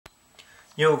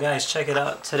Yo guys, check it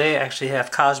out. Today I actually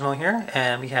have Cozmo here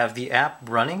and we have the app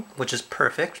running, which is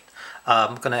perfect.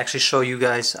 I'm going to actually show you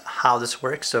guys how this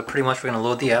works. So pretty much we're going to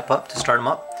load the app up to start him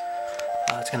up.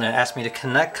 It's going to ask me to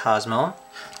connect Cozmo.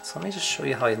 So let me just show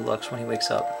you how he looks when he wakes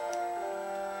up.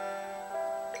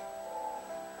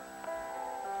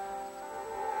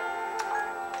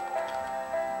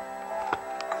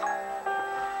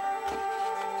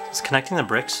 It's connecting the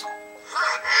bricks.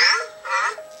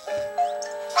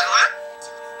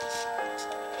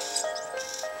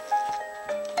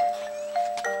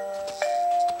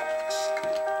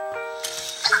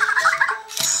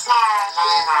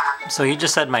 So he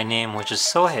just said my name, which is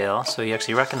Sohail, so he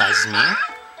actually recognizes me.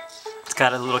 It's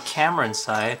got a little camera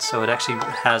inside, so it actually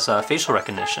has facial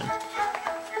recognition.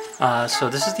 So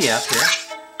this is the app here,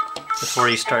 before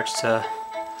he starts to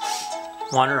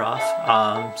wander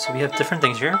off. So we have different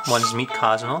things here. One is Meet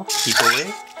Cozmo, Keep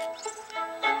Away,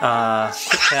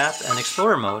 Quick Tap, and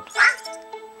Explorer Mode.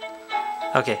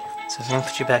 Okay, so I'm going to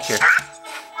put you back here.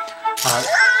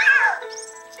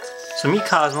 So Meet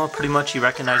Cozmo, pretty much he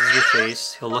recognizes your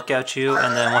face, he'll look at you,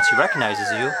 and then once he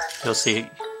recognizes you, he'll say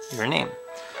your name.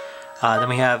 Then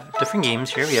we have different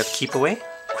games here. We have Keep Away,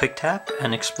 Quick Tap,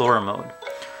 and Explorer Mode.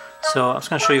 So I'm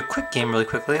just going to show you a quick game really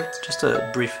quickly, just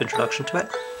a brief introduction to it.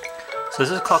 So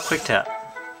this is called Quick Tap.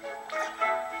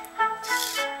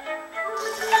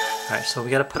 Alright, so we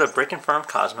got to put a brick in front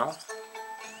of Cozmo,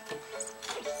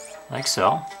 like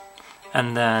so,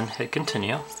 and then hit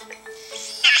continue.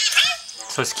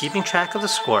 So it's keeping track of the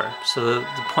score. So the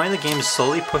point of the game is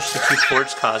slowly push the cube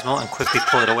towards Cozmo and quickly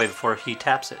pull it away before he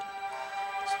taps it.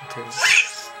 So,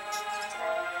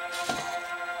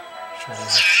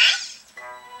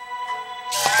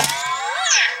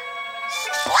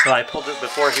 so I pulled it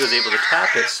before he was able to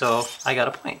tap it, so I got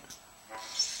a point.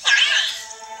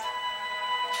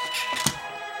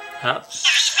 Up.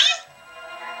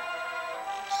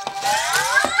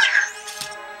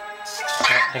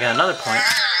 I got another point.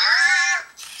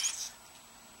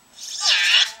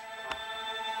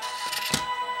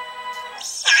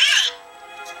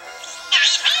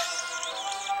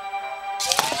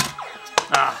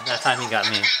 Ah, that time he got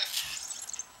me.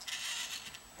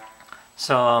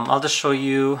 So I'll just show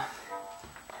you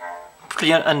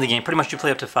pretty end of the game. Pretty much you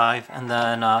play up to 5 and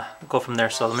then go from there.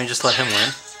 So let me just let him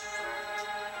win.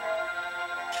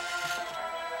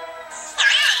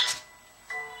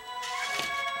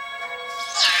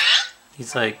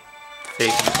 He's like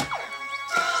faking.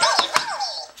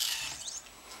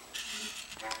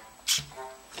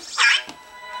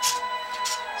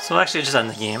 So actually just end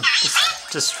the game.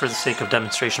 Just for the sake of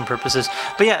demonstration purposes.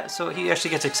 But yeah, so he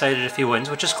actually gets excited if he wins,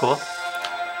 which is cool.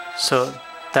 So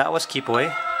that was Keep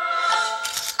Away.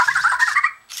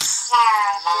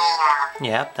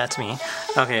 Yeah, that's me.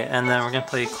 Okay, and then we're gonna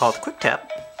play called Quick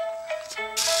Tap.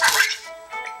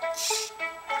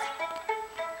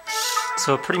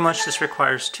 So pretty much this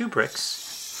requires 2 bricks.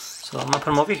 So I'm gonna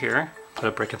put him over here, put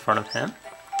a brick in front of him,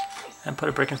 and put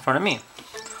a brick in front of me.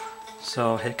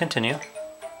 So hit continue.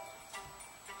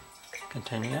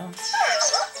 Continue.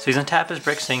 So he's going to tap his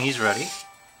brick saying he's ready.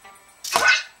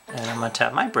 And I'm going to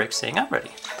tap my brick saying I'm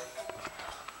ready.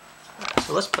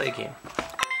 So let's play a game.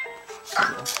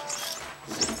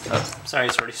 Oh, sorry,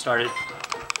 it's already started.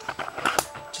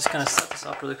 Just going to set this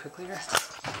up really quickly here.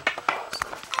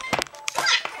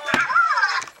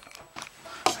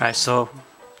 Alright, so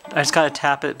I just got to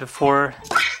tap it before.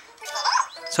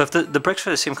 So if the bricks are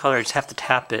the same color, I just have to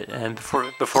tap it and before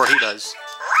he does.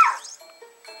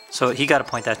 So he got a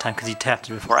point that time because he tapped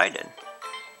it before I did.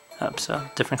 So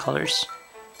different colors.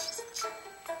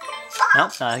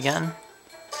 Nope, not again.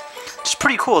 It's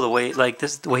pretty cool the way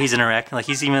the way he's interacting. Like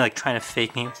he's even like trying to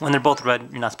fake me. When they're both red,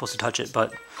 you're not supposed to touch it,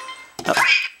 but. Oh.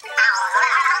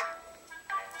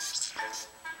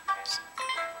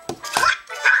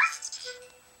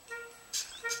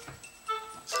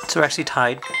 So we're actually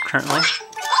tied currently.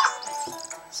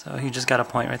 So he just got a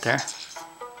point right there.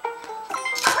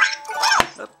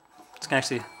 Can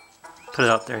actually put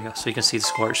it up there you go, so you can see the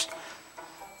scores.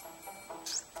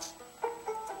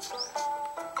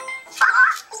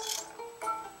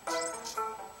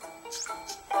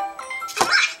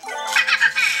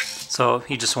 So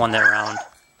he just won that round.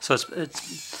 So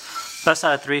it's best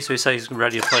out of 3, so he said he's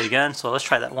ready to play again. So let's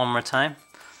try that one more time.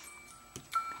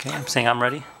 Okay, I'm saying I'm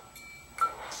ready.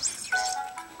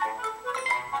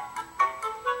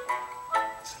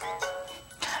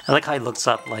 I like how he looks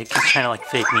up, like he's trying to like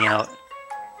fake me out.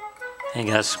 And he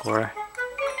got a score.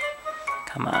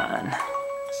 Come on.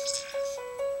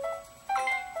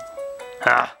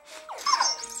 Ah.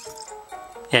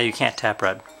 Yeah, you can't tap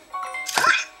red.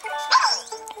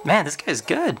 Man, this guy's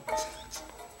good.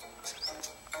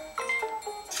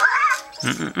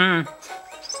 He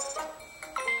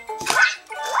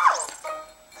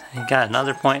got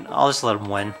another point. I'll just let him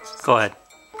win. Go ahead.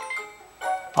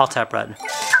 I'll tap red.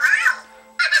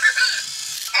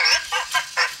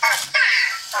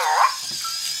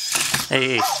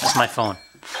 Hey, that's my phone.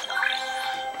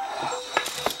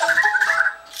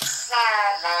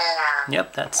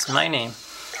 Yep, that's my name.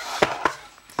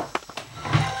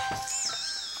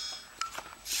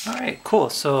 Alright, cool.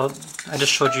 So I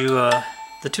just showed you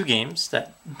the two games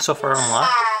that so far are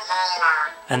unlocked.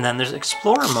 And then there's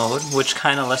Explorer mode, which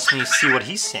kind of lets me see what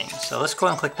he's seeing. So let's go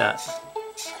ahead and click that.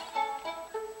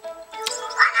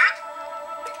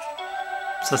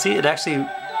 So see, it actually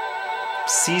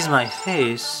sees my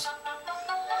face.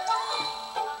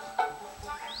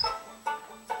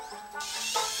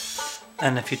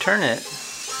 And if you turn it,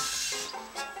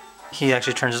 he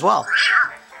actually turns as well.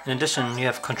 In addition, you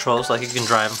have controls like you can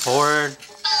drive him forward.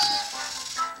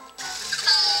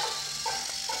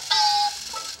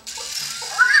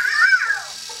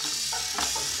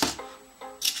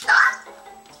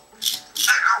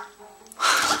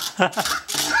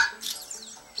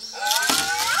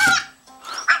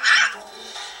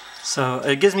 So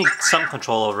it gives me some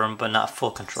control over him, but not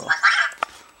full control.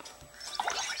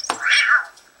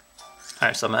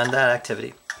 Alright, so I'm gonna end that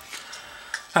activity.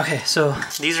 Okay, so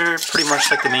these are pretty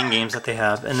much like the main games that they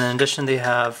have, and in addition they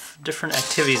have different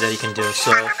activities that you can do.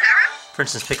 So, for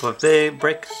instance, pick up a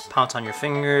brick, pounce on your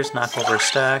fingers, knock over a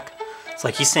stack. It's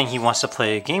like he's saying he wants to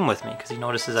play a game with me because he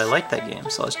notices I like that game.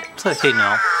 So let's click okay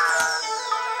now.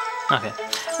 Okay.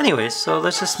 Anyways, so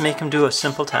let's just make him do a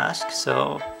simple task.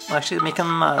 So we'll actually make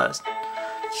him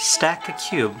stack a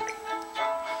cube.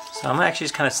 So I'm gonna actually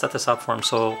just kind of set this up for him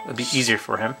so it'll be easier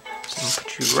for him. So I'm gonna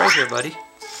put you right here, buddy.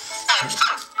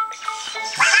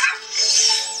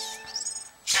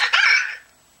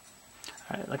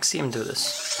 Alright, let's see him do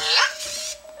this.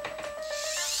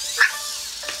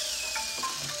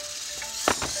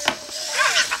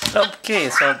 Okay,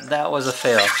 so that was a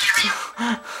fail.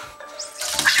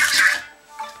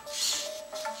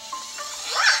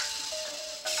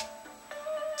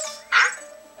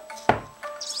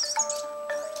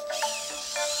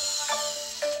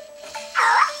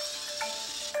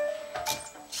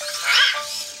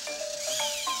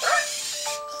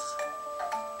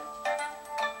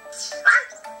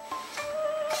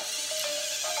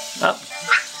 Oh,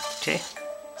 okay.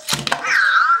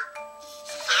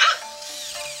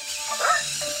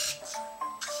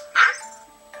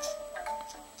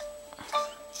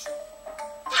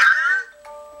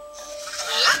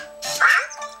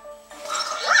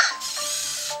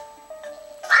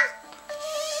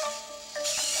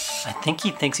 I think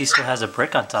he thinks he still has a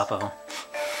brick on top of him.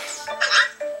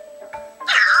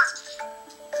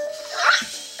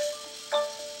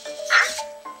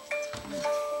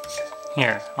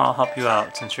 Here, I'll help you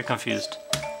out since you're confused.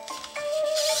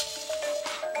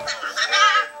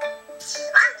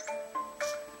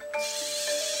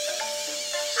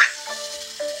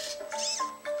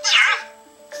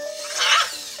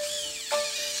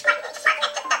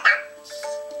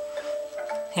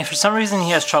 Yeah, for some reason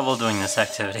he has trouble doing this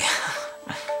activity.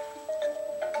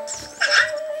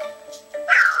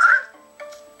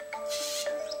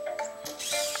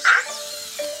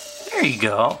 There you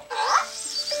go.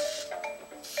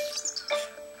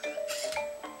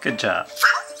 Good job.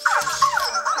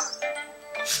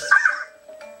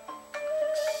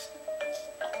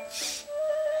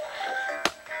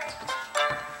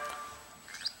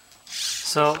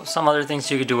 So, some other things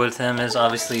you could do with him is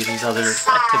obviously these other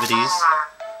activities.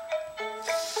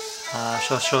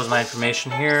 Shows my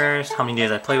information here, how many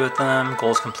days I play with them,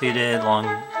 goals completed,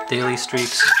 long daily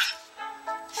streaks.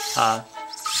 You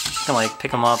can like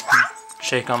pick them up,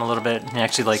 shake them a little bit, and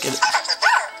actually like it.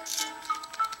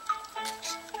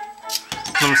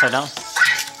 Put them upside down.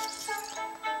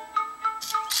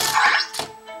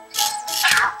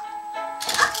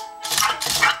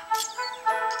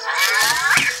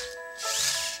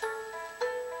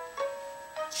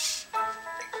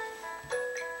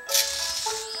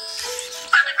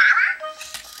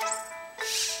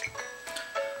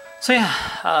 So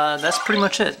yeah, that's pretty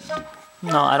much it.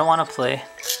 No, I don't want to play.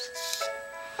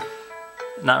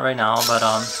 Not right now, but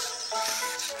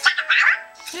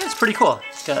yeah, it's pretty cool.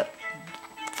 It's got a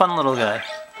fun little guy.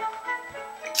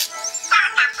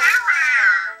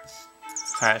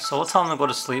 Alright, so we'll tell him to go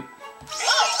to sleep.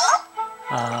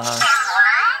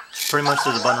 Pretty much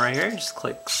there's a button right here. Just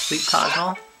click Sleep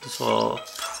Cozmo. This will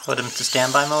put him to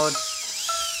standby mode.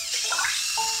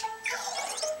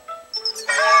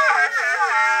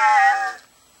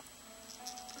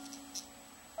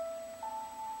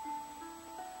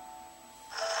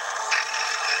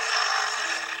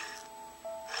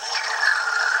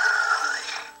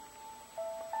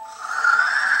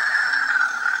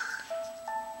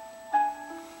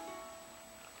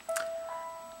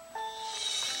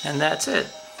 And that's it.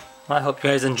 Well, I hope you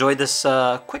guys enjoyed this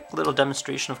quick little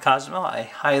demonstration of Cozmo. I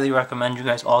highly recommend you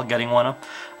guys all getting one.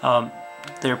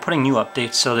 They're putting new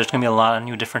updates, so there's going to be a lot of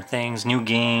new different things, new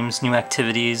games, new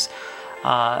activities.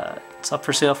 It's up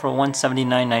for sale for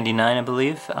 $179.99, I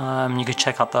believe. You can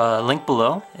check out the link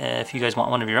below if you guys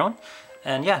want one of your own.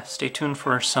 And yeah, stay tuned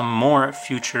for some more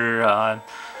future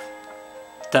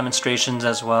demonstrations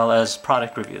as well as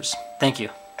product reviews. Thank you.